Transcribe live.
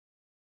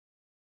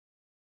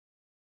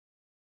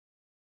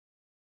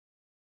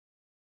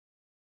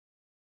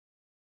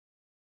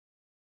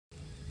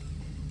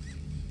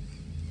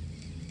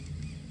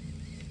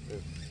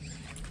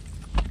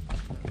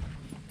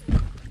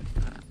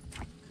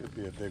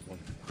be a big one.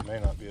 It may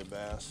not be a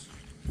bass.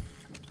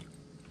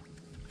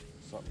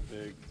 Something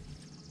big.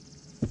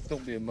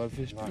 Don't be a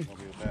mudfish. Not gonna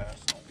be a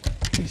bass.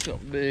 Be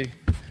something big.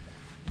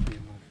 Be a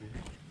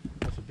mudfish.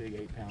 That's a big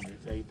 8-pounder.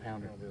 It's an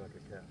 8-pounder. It'll be like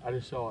a cat. I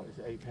just saw it. It's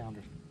an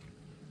 8-pounder.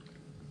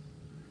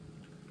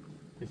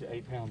 It's an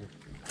 8-pounder.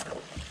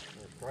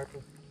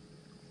 Striper.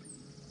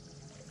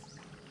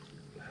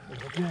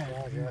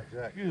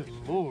 Jack. Good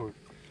Lord.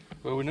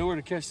 Well, we know where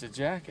to catch the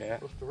jack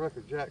at. What's the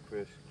record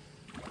jackfish?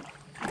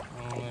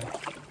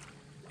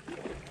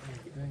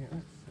 Dang it.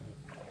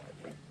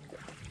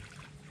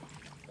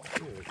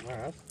 Dude,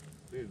 nice.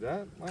 Dude,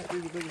 that might be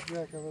the biggest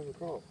jack I've ever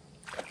caught.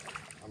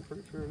 I'm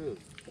pretty sure it is.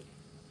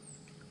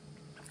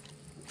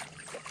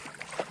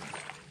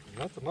 And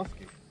that's a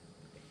muskie.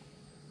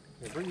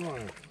 Hey, bring him on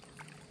in.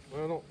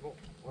 Well,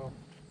 well.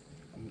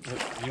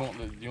 You want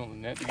the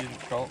net to get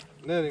it caught?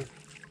 Netting.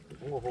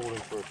 I'm gonna hold him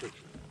for a picture.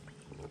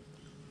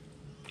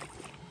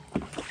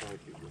 Try to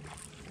keep going.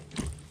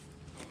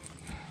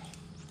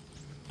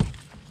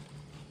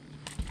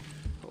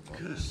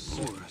 Good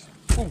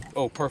Lord.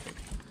 Oh, perfect.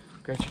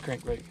 Got your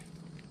crankbait.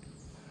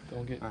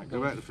 Don't get. Alright, go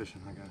back to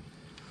fishing. I got it.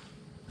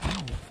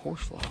 Oh,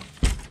 horse lock.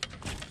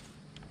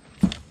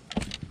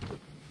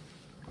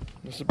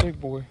 That's a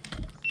big boy.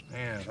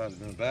 Man, if I'd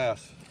been a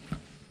bass.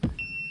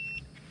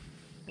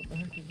 What the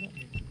heck is that?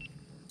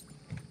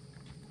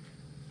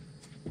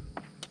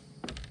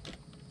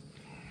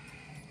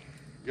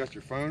 You got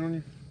your phone on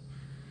you?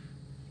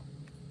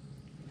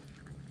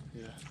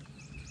 Yeah.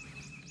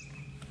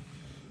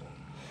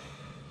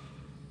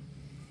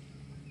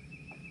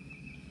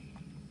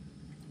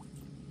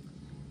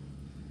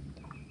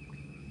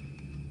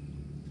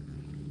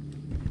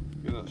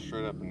 Get that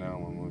straight up and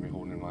down when we'll be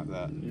holding him like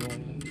that. You want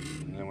it?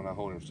 And then when I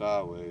hold him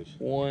sideways.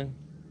 1,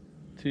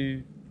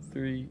 2,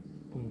 3,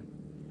 boom.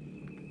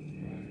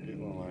 Get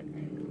one like.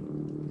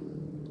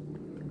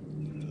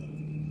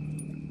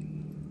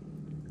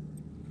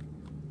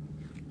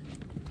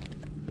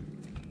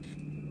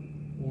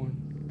 1,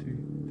 2,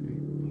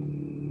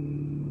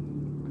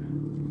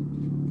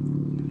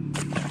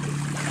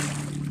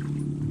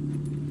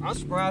 3. I'm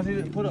surprised he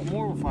didn't put up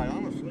more of a fight,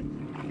 honestly.